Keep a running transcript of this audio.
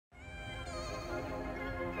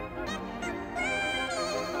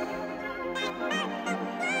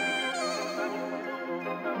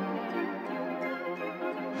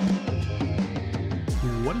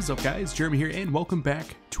What is up guys, Jeremy here and welcome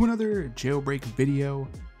back to another jailbreak video.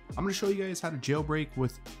 I'm going to show you guys how to jailbreak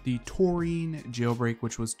with the Taurine Jailbreak,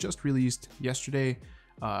 which was just released yesterday.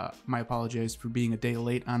 My apologies for being a day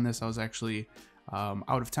late on this. I was actually out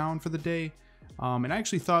of town for the day, and I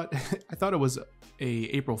actually thought it was a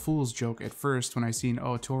April Fool's joke at first when I seen,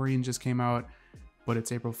 oh, Taurine just came out, but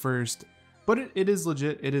it's April 1st. But it is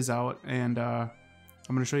legit, it is out, and I'm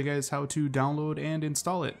going to show you guys how to download and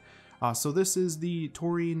install it. So this is the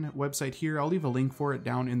Taurine website here. I'll leave a link for it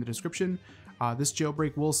down in the description. This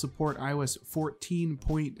jailbreak will support iOS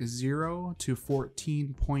 14.0 to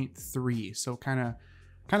 14.3, so kind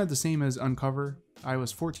of the same as Uncover,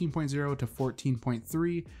 iOS 14.0 to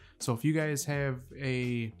 14.3. So if you guys have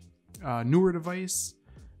a newer device,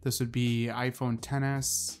 this would be iPhone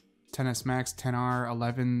XS, XS Max, 10R,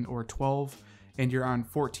 11, or 12, and you're on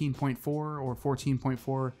 14.4 or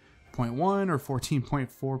 14.4.1 or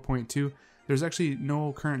 14.4.2. There's actually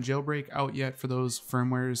no current jailbreak out yet for those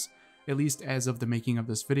firmwares, at least as of the making of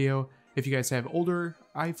this video. If you guys have older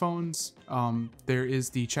iPhones, there is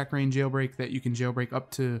the Taurine Jailbreak that you can jailbreak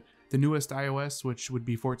up to the newest iOS, which would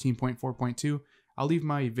be 14.4.2. I'll leave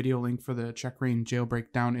my video link for the Taurine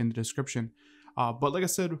Jailbreak down in the description. But like I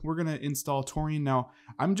said, we're going to install Taurine. Now,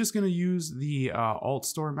 I'm just going to use the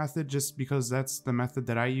AltStore method just because that's the method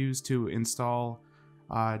that I use to install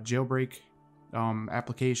jailbreak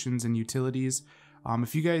applications and utilities.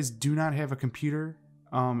 If you guys do not have a computer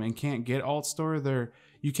and can't get AltStore, there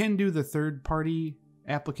you can do the third-party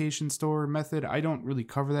application store method. I don't really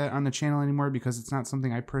cover that on the channel anymore because it's not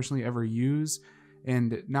something I personally ever use,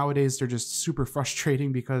 and nowadays they're just super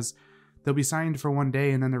frustrating because they'll be signed for one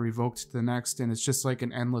day and then they're revoked the next, and it's just like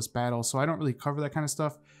an endless battle. So I don't really cover that kind of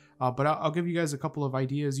stuff, but I'll give you guys a couple of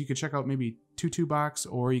ideas. You could check out maybe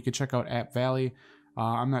TutuBox, or you could check out App Valley.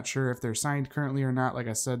 I'm not sure if they're signed currently or not. Like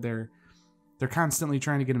I said, they're constantly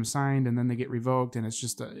trying to get them signed and then they get revoked, and it's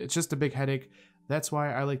just a big headache. That's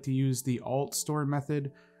why I like to use the AltStore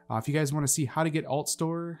method. If you guys want to see how to get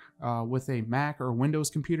AltStore with a Mac or Windows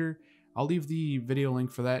computer, I'll leave the video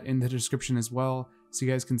link for that in the description as well, so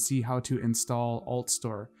you guys can see how to install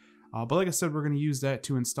AltStore. But like I said, we're going to use that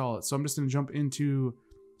to install it. So I'm just going to jump into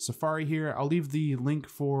Safari here. I'll leave the link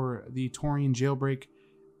for the Taurine Jailbreak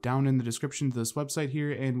down in the description to this website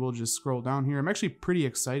here, and we'll just scroll down here. I'm actually pretty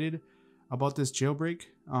excited about this jailbreak,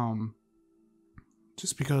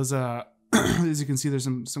 just because as you can see, there's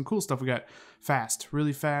some cool stuff. We got fast,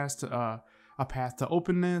 really fast, a path to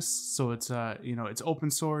openness, so it's it's open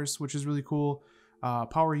source, which is really cool.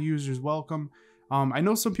 Power users welcome. I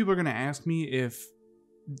know some people are gonna ask me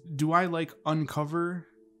do I like Uncover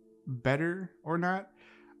better or not,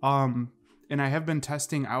 and I have been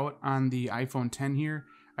testing out on the iPhone 10 here.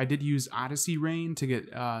 I did use Odyssey Rain to get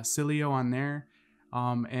Cydia on there,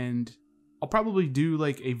 and I'll probably do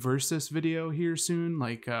like a versus video here soon,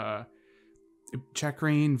 like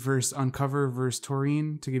Taurine versus Uncover versus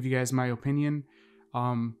Taurine, to give you guys my opinion.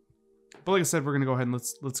 But like I said, we're gonna go ahead and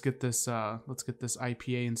let's get this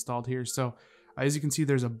IPA installed here. So as you can see,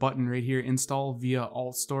 there's a button right here, install via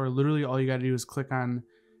AltStore. Literally all you gotta do is click on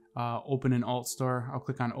open in AltStore. I'll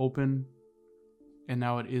click on open, and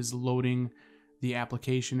now it is loading the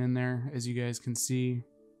application in there, as you guys can see.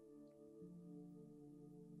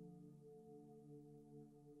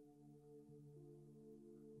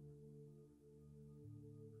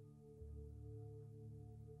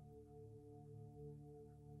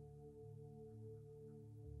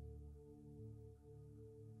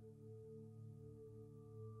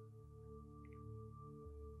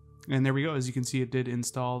 And there we go. As you can see, it did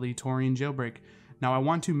install the Taurine Jailbreak. Now I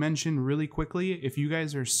want to mention really quickly, if you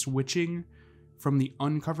guys are switching from the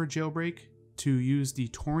Uncover Jailbreak to use the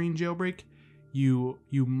Taurine Jailbreak, you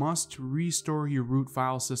must restore your root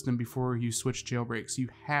file system before you switch jailbreaks. You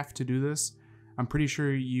have to do this. I'm pretty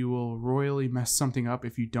sure you will royally mess something up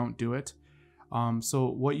if you don't do it. So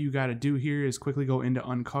what you got to do here is quickly go into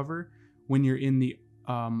Uncover. When you're in the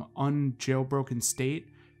unjailbroken state,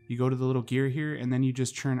 you go to the little gear here, and then you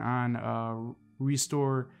just turn on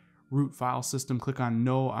restore root file system, click on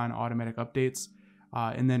no on automatic updates,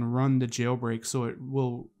 and then run the jailbreak. So it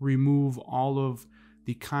will remove all of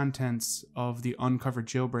the contents of the Uncover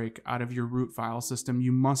Jailbreak out of your root file system.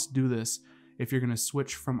 You must do this if you're going to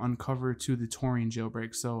switch from Uncover to the Taurine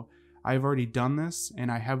Jailbreak. So I've already done this, and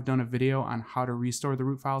I have done a video on how to restore the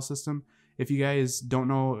root file system. If you guys don't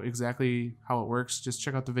know exactly how it works, just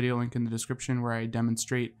check out the video link in the description where I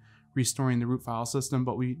demonstrate restoring the root file system.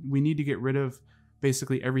 But we need to get rid of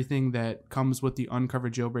basically everything that comes with the Uncover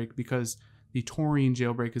Jailbreak, because the Taurine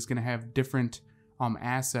Jailbreak is going to have different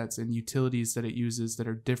assets and utilities that it uses that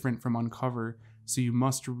are different from Uncover. So you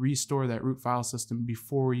must restore that root file system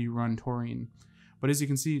before you run Taurine. But as you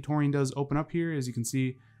can see, Taurine does open up here. As you can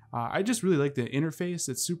see, I just really like the interface.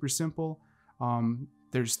 It's super simple.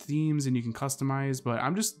 There's themes and you can customize, but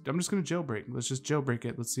I'm just gonna jailbreak. Let's just jailbreak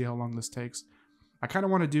it. Let's see how long this takes. I kind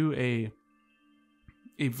of want to do a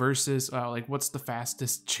versus like what's the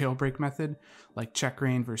fastest jailbreak method, like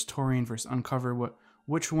checkrain versus Taurine versus uncover.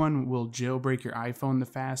 Which one will jailbreak your iPhone the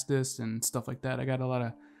fastest and stuff like that. I got a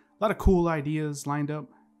lot of cool ideas lined up.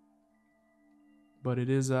 But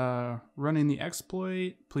it is running the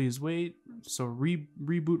exploit. Please wait. So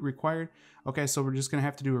reboot required. Okay, so we're just gonna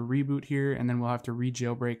have to do a reboot here, and then we'll have to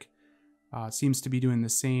re-jailbreak. Seems to be doing the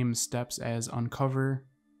same steps as uncover.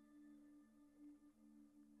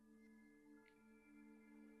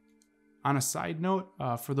 On a side note,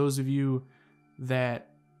 for those of you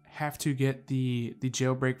that have to get the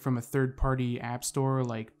jailbreak from a third-party app store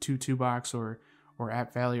like TuTuBox or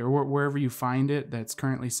App Valley or wherever you find it that's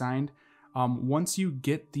currently signed. Once you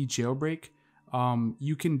get the jailbreak,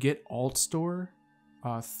 you can get AltStore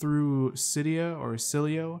through Cydia or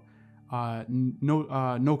Cilio.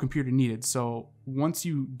 No computer needed. So once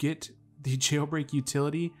you get the jailbreak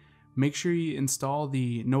utility, make sure you install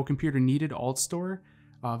the no computer needed AltStore.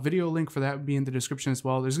 Video link for that would be in the description as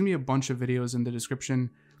well. There's gonna be a bunch of videos in the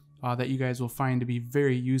description that you guys will find to be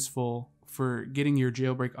very useful for getting your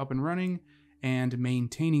jailbreak up and running and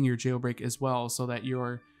maintaining your jailbreak as well, so that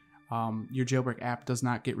your jailbreak app does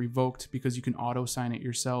not get revoked, because you can auto sign it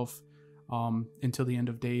yourself until the end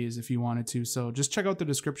of days if you wanted to. So just check out the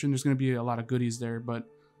description. There's going to be a lot of goodies there, but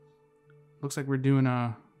looks like we're doing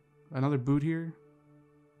another boot here.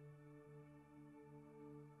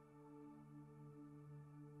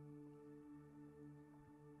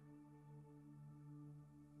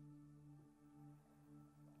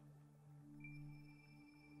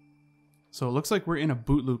 So it looks like we're in a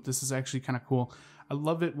boot loop. This is actually kind of cool. I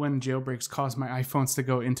love it when jailbreaks cause my iPhones to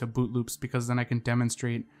go into boot loops, because then I can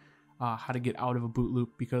demonstrate how to get out of a boot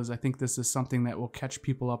loop, because I think this is something that will catch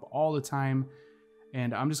people up all the time.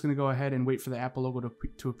 And I'm just going to go ahead and wait for the Apple logo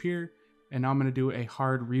to appear. And now I'm going to do a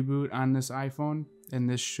hard reboot on this iPhone, and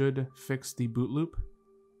this should fix the boot loop.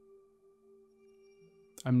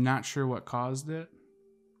 I'm not sure what caused it,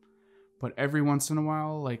 but every once in a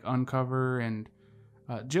while, like uncover and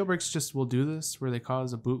jailbreaks just will do this, where they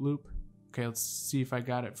cause a boot loop. Okay, let's see if I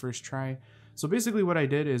got it first try. So basically what I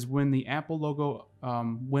did is, when the Apple logo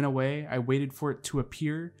went away, I waited for it to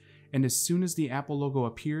appear. And as soon as the Apple logo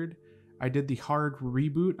appeared, I did the hard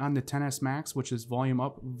reboot on the XS Max, which is volume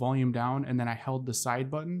up, volume down, and then I held the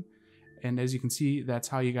side button. And as you can see, that's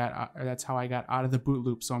how I got out of the boot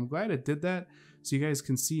loop. So I'm glad it did that, so you guys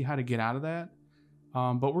can see how to get out of that.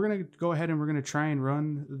 But we're gonna go ahead and we're gonna try and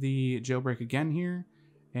run the jailbreak again here.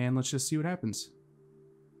 And let's just see what happens.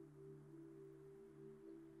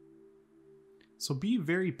 So be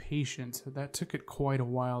very patient. That took it quite a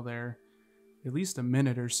while there. At least a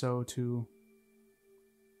minute or so to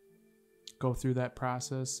go through that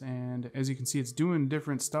process. And as you can see, it's doing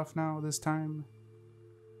different stuff now this time.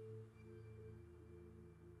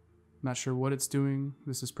 Not sure what it's doing.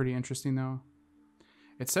 This is pretty interesting though.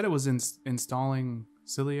 It said it was installing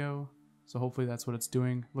Cilio, so hopefully that's what it's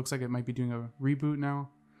doing. Looks like it might be doing a reboot now.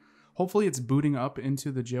 Hopefully it's booting up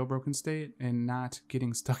into the jailbroken state and not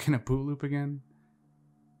getting stuck in a boot loop again.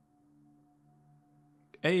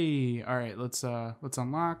 Hey, all right, let's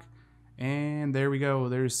unlock, and there we go.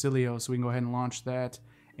 There's Cilio, so we can go ahead and launch that,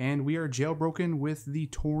 and we are jailbroken with the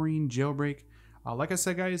Taurine Jailbreak. Like I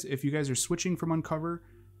said, guys, if you guys are switching from Uncover,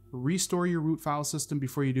 restore your root file system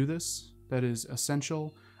before you do this. That is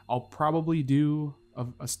essential. I'll probably do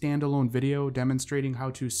a standalone video demonstrating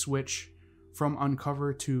how to switch from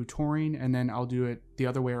Uncover to Taurine, and then I'll do it the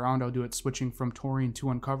other way around. I'll do it switching from Taurine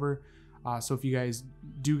to Uncover. So if you guys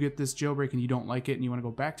do get this jailbreak and you don't like it and you want to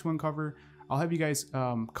go back to Uncover, I'll have you guys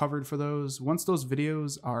covered for those. Once those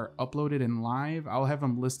videos are uploaded and live, I'll have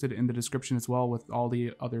them listed in the description as well with all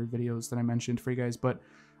the other videos that I mentioned for you guys. But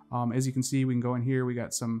as you can see, we can go in here. We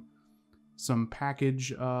got some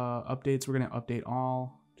package updates. We're going to update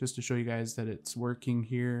all just to show you guys that it's working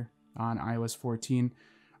here on iOS 14.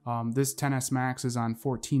 This XS Max is on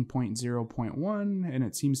 14.0.1 and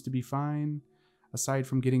it seems to be fine, aside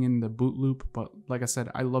from getting in the boot loop. But like I said,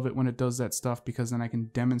 I love it when it does that stuff, because then I can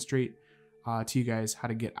demonstrate to you guys how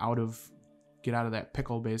to get out of that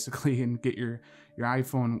pickle basically and get your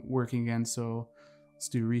iPhone working again. So let's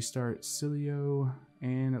do restart Cilio,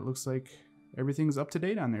 and it looks like everything's up to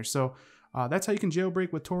date on there. So that's how you can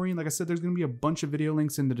jailbreak with Taurine. Like I said, there's going to be a bunch of video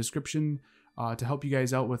links in the description to help you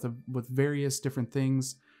guys out with various different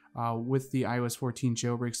things. with the iOS 14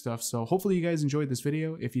 jailbreak stuff. So hopefully you guys enjoyed this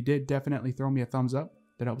video. If you did, definitely throw me a thumbs up.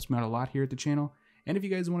 That helps me out a lot here at the channel. And if you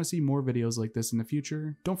guys want to see more videos like this in the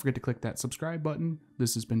future, don't forget to click that subscribe button.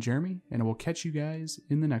 This has been Jeremy, and I will catch you guys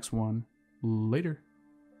in the next one. Later.